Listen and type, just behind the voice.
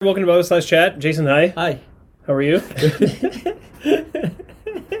Welcome to Bible/Chat. Jason, hi. Hi. How are you?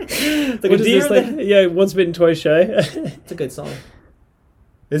 It's like What a is deer this, like, yeah, once bitten, twice shy. It's a good song.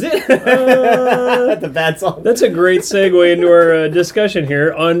 Is it? Uh, That's a bad song. That's a great segue into our discussion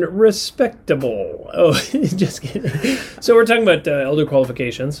here on respectable. Oh, just kidding. So we're talking about elder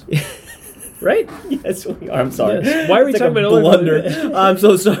qualifications, right? Yes, we are. I'm sorry. Yes. Why are we It's talking like about a elder blunder? I'm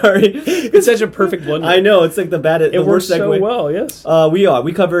so sorry. It's such a perfect blunder. I know. It's like the It works worst segue. so well, yes.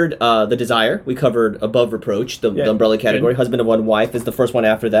 We covered the desire. We covered above reproach, the umbrella category. Good. Husband of one wife is the first one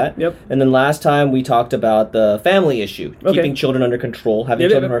after that. Yep. And then last time we talked about the family issue, Okay. keeping children under control, having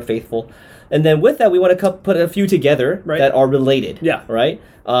Yep, children yep. who are faithful. And then with that, we want to put a few together Right. that are related. Yeah. Right.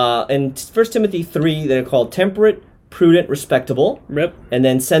 And 1 Timothy 3, they're called temperate, prudent, respectable, Rip. and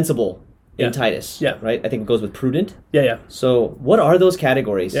then sensible in Yeah. Titus. Yeah. Right. I think it goes with prudent. Yeah. So what are those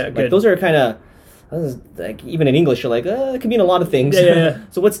categories? Yeah, Like good. those are kind of like even in English, you're like, it can mean a lot of things. Yeah.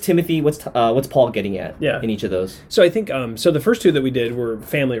 So what's Timothy? What's Paul getting at? Yeah. In each of those. So I think so. The first two that we did were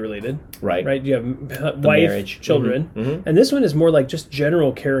family related, Right. right? You have wife, marriage. children, Mhm. and this one is more like just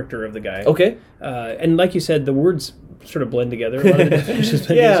general character of the guy. Okay. And like you said, the words sort of blend together. A lot of the definitions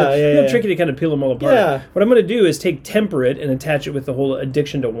blend Yeah, together. So yeah, it's a little yeah. tricky to kind of peel them all apart. Yeah. What I'm going to do is take temperate and attach it with the whole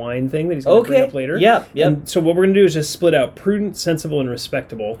addiction to wine thing that he's going to bring Okay. up later. Yep, yep. And so what we're going to do is just split out prudent, sensible, and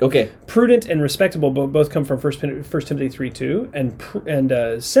respectable. Okay. Prudent and respectable both come from 1 Timothy 3:2,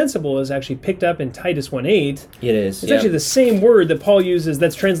 and sensible is actually picked up in Titus 1:8. It is. It's actually the same word that Paul uses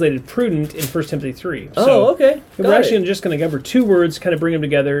that's translated prudent in 1 Timothy 3. Okay. We're actually just going to cover two words, kind of bring them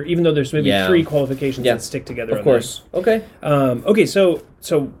together, even though there's maybe Yeah. three qualifications Yeah. that stick together. Of on course. Okay. that. Okay, so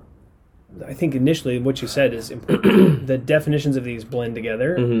I think initially what you said is important. The definitions of these blend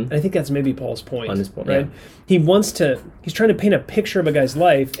together, and I think that's maybe Paul's point. On his point, right? yeah. He's trying to paint a picture of a guy's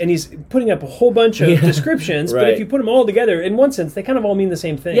life, and he's putting up a whole bunch of descriptions. But Right. if you put them all together, in one sense, they kind of all mean the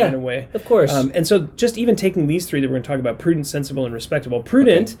same thing Yeah, in a way. of course. And so, just even taking these three that we're going to talk about: prudent, sensible, and respectable.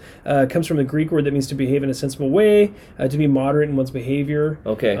 Prudent comes from the Greek word that means to behave in a sensible way, to be moderate in one's behavior.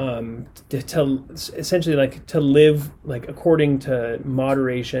 Okay. To essentially like to live like according to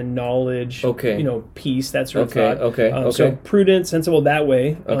moderation, knowledge. Okay. Peace, that sort of Okay, thought. okay, So okay. prudent, sensible that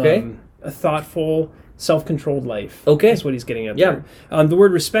way. Okay. A thoughtful, self-controlled life. Okay. That's what he's getting at Yeah. there. The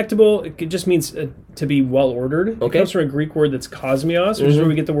word respectable, it just means to be well-ordered. It Okay. comes from a Greek word that's kosmios, which is where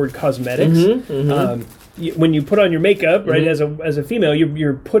we get the word cosmetics. When you put on your makeup, right, as a female,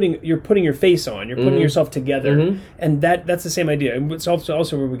 you're putting your face on, you're putting yourself together, and that's the same idea. And it's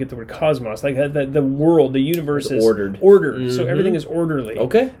also where we get the word cosmos, like the world, the universe is ordered. so everything is orderly.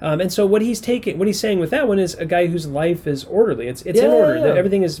 Okay. And so what he's saying with that one is a guy whose life is orderly. It's in Yeah, order. yeah.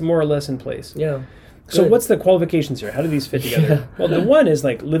 Everything is more or less in place. Yeah. So Good. what's the qualifications here? How do these fit together? Well, the one is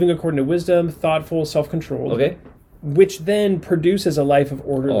like living according to wisdom, thoughtful, self-controlled. Okay. Which then produces a life of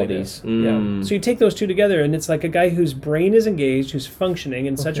orderliness. All these. Yeah. So you take those two together, and it's like a guy whose brain is engaged, who's functioning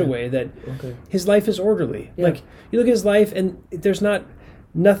in such a way that his life is orderly. Yeah. Like you look at his life, and there's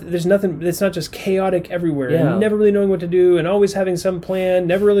nothing. It's not just chaotic everywhere. Yeah. And never really knowing what to do, and always having some plan,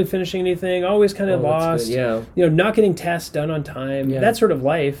 never really finishing anything, always kind of that's lost. good, yeah. Not getting tasks done on time. Yeah. That sort of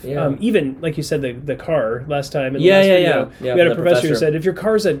life. Yeah. Even like you said, the car last time. In the Yeah, last yeah, video, yeah. We had a The professor who professor. said,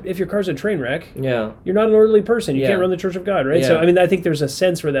 if your car's a train wreck, Yeah. you're not an orderly person. You Yeah. can't run the Church of God, right? So, Yeah. I mean, I think there's a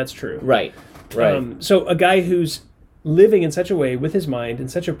sense where that's true. Right. Right. So, a guy who's living in such a way with his mind, in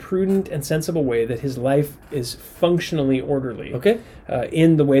such a prudent and sensible way that his life is functionally orderly. Okay.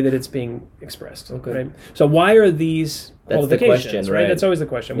 In the way that it's being expressed. Okay. Right? So, why are these That's the qualifications? question, right? right? That's always the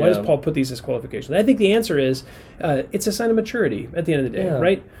question. Why Yeah. does Paul put these as qualifications? I think the answer is it's a sign of maturity at the end of the day, Yeah.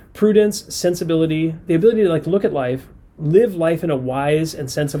 right? Prudence, sensibility, the ability to like look at life, live life in a wise and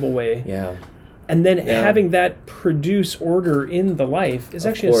sensible way. Yeah. And then Yeah. having that produce order in the life is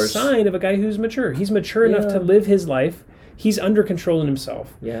Of actually course. a sign of a guy who's mature. He's mature enough Yeah. to live his life. He's under control in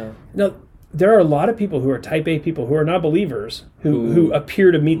himself. Yeah. Now, there are a lot of people who are type A people who are not believers who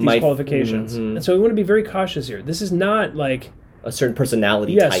appear to meet these qualifications. And so we want to be very cautious here. This is not like A certain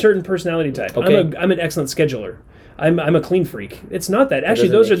personality a type. certain personality type. Okay. I'm an excellent scheduler. I'm a clean freak. It's not that. Actually,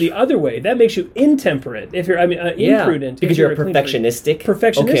 doesn't those are make the other way. That makes you intemperate. If you're, Yeah. imprudent. Because if you're a clean freak. perfectionistic.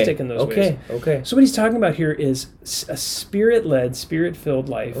 Perfectionistic Okay. in those ways. Okay. Okay. So what he's talking about here is a spirit-led, spirit-filled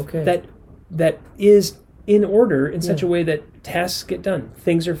life Okay. that is in order in such a way that tasks get done,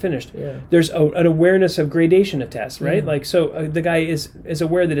 things are finished. Yeah. There's an awareness of gradation of tasks, right? Like so, the guy is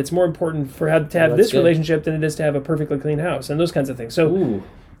aware that it's more important to have that's this good. relationship than it is to have a perfectly clean house, and those kinds of things. So. Ooh.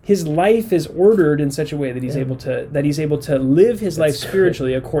 His life is ordered in such a way that he's able to live his life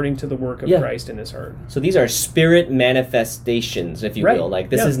spiritually according to the work of Yeah. Christ in his heart. So these are spirit manifestations, if you Right. will. Like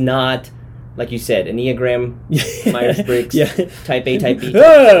this Yeah. is not like you said, Enneagram, Myers-Briggs, Type A, Type B.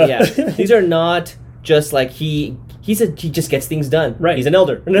 Ah! These are not just like he just gets things done. Right. He's an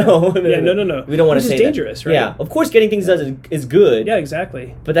elder. No. No. We don't want to say Which is dangerous, that. right? Yeah. Of course, getting things done is good. Yeah,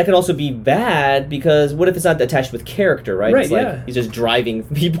 exactly. But that can also be bad because what if it's not attached with character, right? Right, it's like he's just driving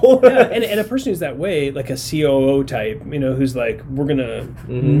people. And a person who's that way, like a COO type, who's like, we're going to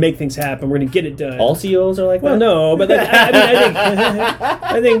make things happen, we're going to get it done. All CEOs are like that? Well, no, but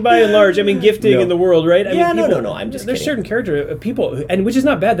I think by and large, gifting in the world, right? No, I'm just There's kidding. certain character of people, and which is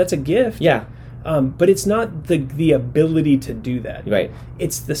not bad, that's a gift. Yeah. But it's not the ability to do that. Right.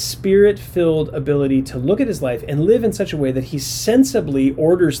 It's the spirit-filled ability to look at his life and live in such a way that he sensibly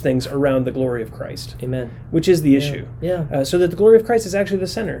orders things around the glory of Christ. Amen. Which is the issue. Yeah. So that the glory of Christ is actually the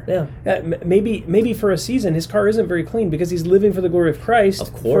center. Yeah. Maybe for a season his car isn't very clean because he's living for the glory of Christ.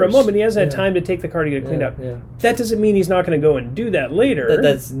 Of course. For a moment he hasn't had time to take the car to get it cleaned up. Yeah. That doesn't mean he's not going to go and do that later.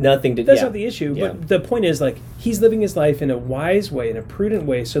 That's nothing to... That's not the issue. Yeah. But the point is, like, he's living his life in a wise way, in a prudent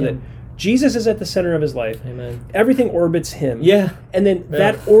way, so that Jesus is at the center of his life. Amen. Everything orbits him. Yeah. And then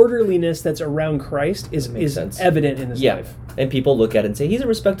that orderliness that's around Christ is sense. evident in his life. And people look at it and say, he's a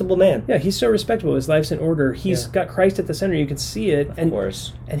respectable man. Yeah, he's so respectable. His life's in order. He's got Christ at the center. You can see it. Of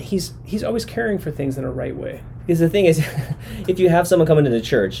course. And he's always caring for things in a right way. Because the thing is, if you have someone come into the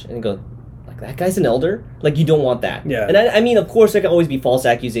church and go, like, that guy's an elder, like, you don't want that. Yeah. And I mean, of course, there can always be false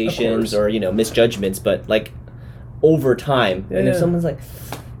accusations or, misjudgments, but, like, over time. And if someone's like...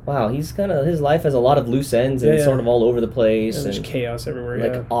 Wow, his life has a lot of loose ends and it's sort of all over the place. And there's chaos everywhere,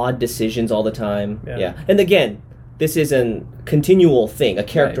 like odd decisions all the time. Yeah. And again, this is a continual thing, a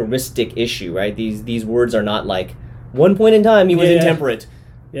characteristic issue, right? These words are not like, one point in time he was intemperate.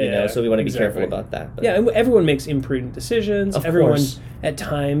 So we want to be careful about that. But. Yeah, and everyone makes imprudent decisions. Everyone at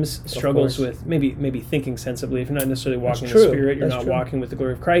times struggles with maybe thinking sensibly. If you're not necessarily walking in the Spirit, you're not walking with the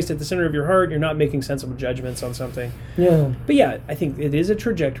glory of Christ at the center of your heart, you're not making sensible judgments on something. Yeah. But yeah, I think it is a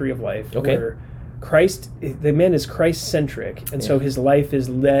trajectory of life where the man is Christ-centric, and so his life is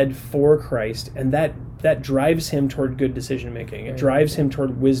led for Christ, and that drives him toward good decision-making. It drives him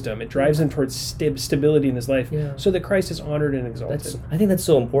toward wisdom. It drives him toward stability in his life, so that Christ is honored and exalted. I think that's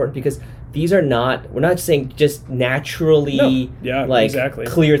so important because these are we're not saying just naturally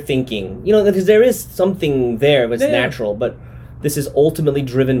clear thinking. Because there is something there that's natural, but this is ultimately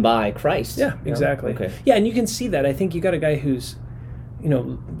driven by Christ. Yeah, exactly. Okay. Yeah, and you can see that. I think you got a guy who's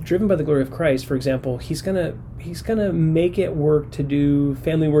driven by the glory of Christ. For example, he's gonna make it work to do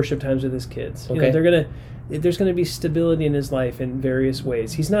family worship times with his kids. There's gonna be stability in his life in various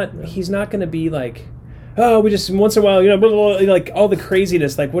ways. He's not gonna be like, we just once in a while, blah, blah, blah, like all the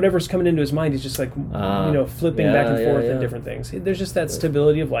craziness, like whatever's coming into his mind, he's just like, flipping back and forth in different things. There's just that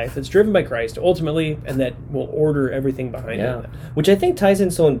stability of life that's driven by Christ ultimately, and that will order everything behind it. Which I think ties in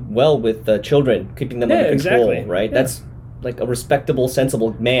so well with children, keeping them under control, right? Yeah. That's like a respectable,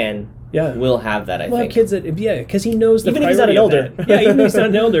 sensible man will have that, I think. Well, kids that, because he knows the even priority if he's not an elder. Even if he's not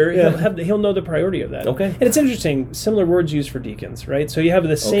an elder, he'll know the priority of that. Okay. And it's interesting, similar words used for deacons, right? So you have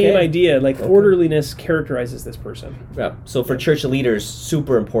the same idea, orderliness characterizes this person. Yeah. So for church leaders,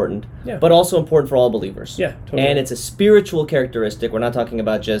 super important, but also important for all believers. Yeah, totally. And it's a spiritual characteristic. We're not talking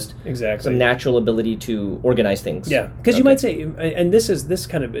about just some natural ability to organize things. Yeah, because you might say, and this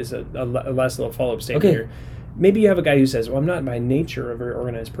kind of is a last little follow-up statement here. Maybe you have a guy who says, well, I'm not by nature a very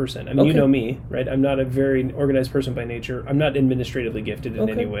organized person. I mean, you know me, right? I'm not a very organized person by nature. I'm not administratively gifted in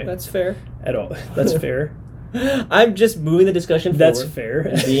any way. That's fair. At all. That's fair. I'm just moving the discussion forward. That's fair.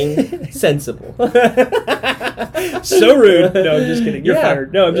 And being sensible. So rude. No, I'm just kidding. You're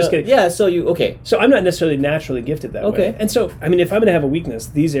fired. No, I'm just kidding. Yeah, so So I'm not necessarily naturally gifted that way. And so, I mean, if I'm going to have a weakness,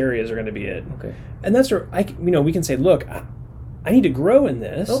 these areas are going to be it. Okay. And that's where, we can say, look, I need to grow in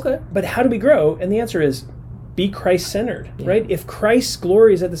this. Okay. But how do we grow? And the answer is, be Christ-centered, right? If Christ's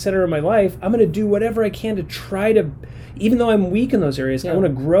glory is at the center of my life, I'm going to do whatever I can to try to, even though I'm weak in those areas, I want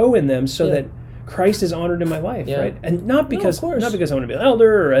to grow in them so that Christ is honored in my life, right? And not because I want to be an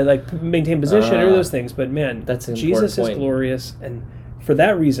elder or I like maintain position or those things, but man, Jesus is glorious, and for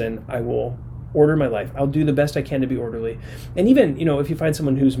that reason, I will order my life. I'll do the best I can to be orderly. And even, if you find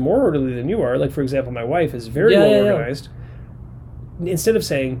someone who's more orderly than you are, like for example, my wife is very well organized, instead of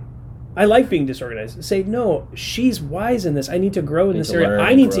saying, I like being disorganized, say, no, she's wise in this. I need to grow in this area.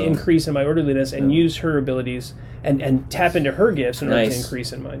 I need to increase in my orderliness and use her abilities and tap into her gifts in order to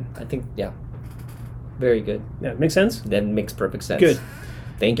increase in mine. I think, very good. Yeah, make sense? That makes perfect sense. Good.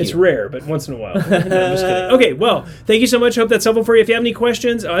 Thank you. It's rare, but once in a while. No, I'm just kidding. Okay, well, thank you so much. Hope that's helpful for you. If you have any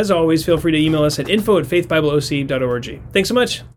questions, as always, feel free to email us at info@faithbibleoc.org. Thanks so much.